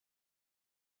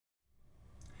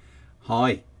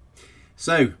Hi.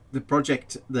 So the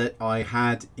project that I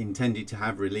had intended to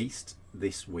have released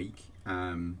this week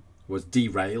was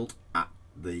derailed at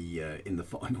in the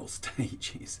final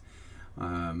stages.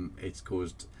 It's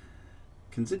caused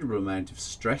considerable amount of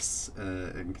stress,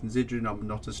 and considering I'm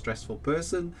not a stressful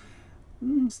person,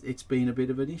 it's been a bit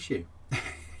of an issue.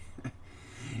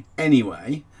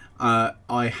 Anyway,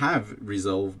 I have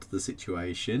resolved the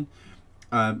situation.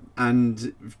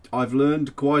 And I've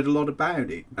learned quite a lot about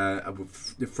it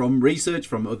from research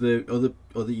from other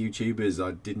YouTubers.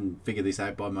 I didn't figure this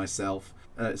out by myself.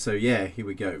 So yeah, here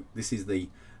we go. This is the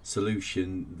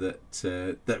solution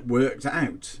that worked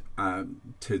out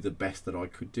to the best that I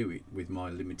could do it with my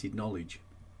limited knowledge.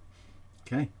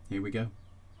 Okay, here we go.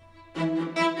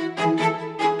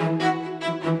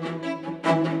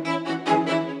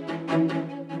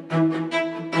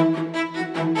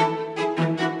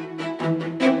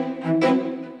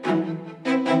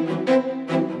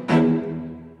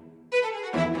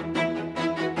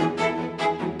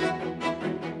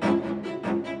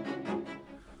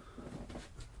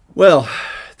 Well,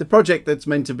 the project that's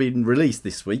meant to be released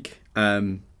this week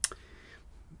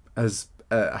has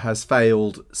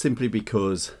failed simply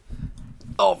because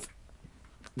of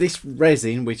this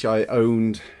resin, which I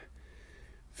owned.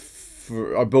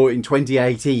 I bought in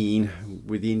 2018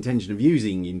 with the intention of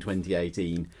using in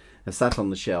 2018. Has sat on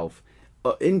the shelf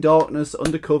in darkness,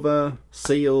 undercover,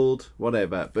 sealed,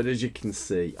 whatever. But as you can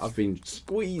see, I've been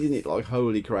squeezing it like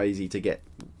holy crazy to get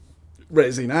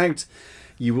resin out.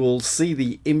 You will see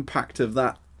the impact of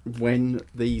that when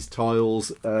these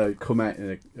tiles come out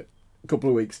in a couple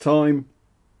of weeks' time.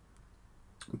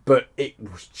 But it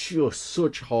was just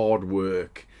such hard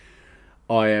work.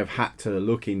 I have had to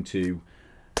look into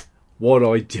what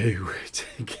I do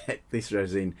to get this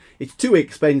resin. It's too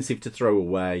expensive to throw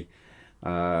away.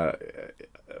 So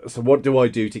what do I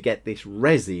do to get this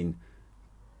resin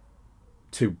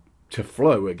to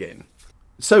flow again?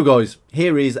 So guys,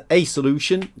 here is a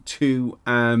solution to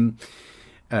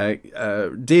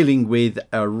dealing with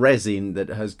a resin that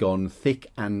has gone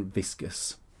thick and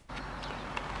viscous.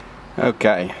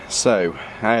 Okay, so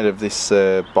out of this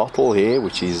bottle here,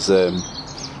 which is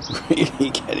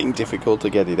really getting difficult to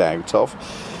get it out of,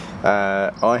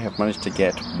 I have managed to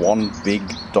get one big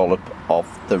dollop of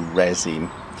the resin,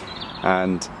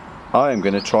 and I am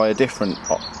going to try a different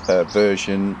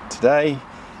version today.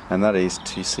 And that is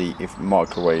to see if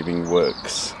microwaving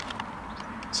works.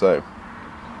 So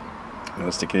I'm going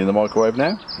to stick it in the microwave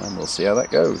now and we'll see how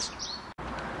that goes.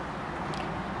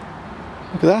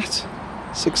 Look at that.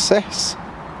 Success.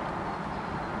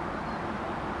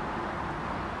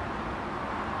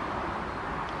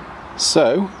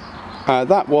 So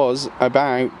that was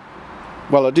about,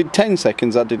 well, I did 10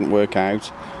 seconds, that didn't work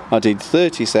out. I did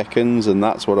 30 seconds and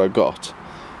that's what I got.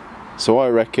 So I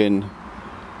reckon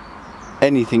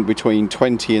anything between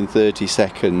 20 and 30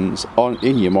 seconds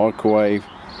in your microwave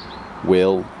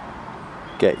will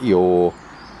get your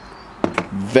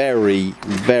very,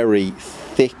 very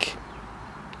thick,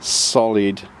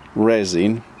 solid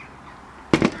resin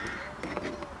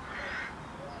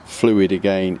fluid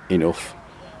again enough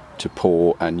to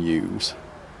pour and use.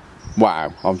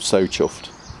 Wow, I'm so chuffed.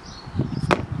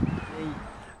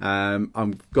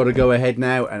 I've got to go ahead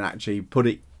now and actually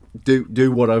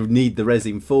do what I need the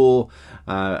resin for.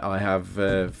 I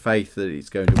have faith that it's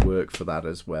going to work for that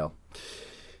as well.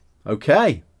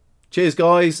 Okay, cheers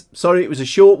guys. Sorry it was a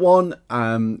short one.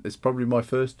 It's probably my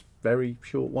first very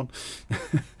short one.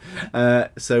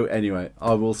 So anyway,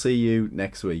 I will see you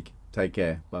next week. Take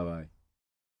care. Bye bye.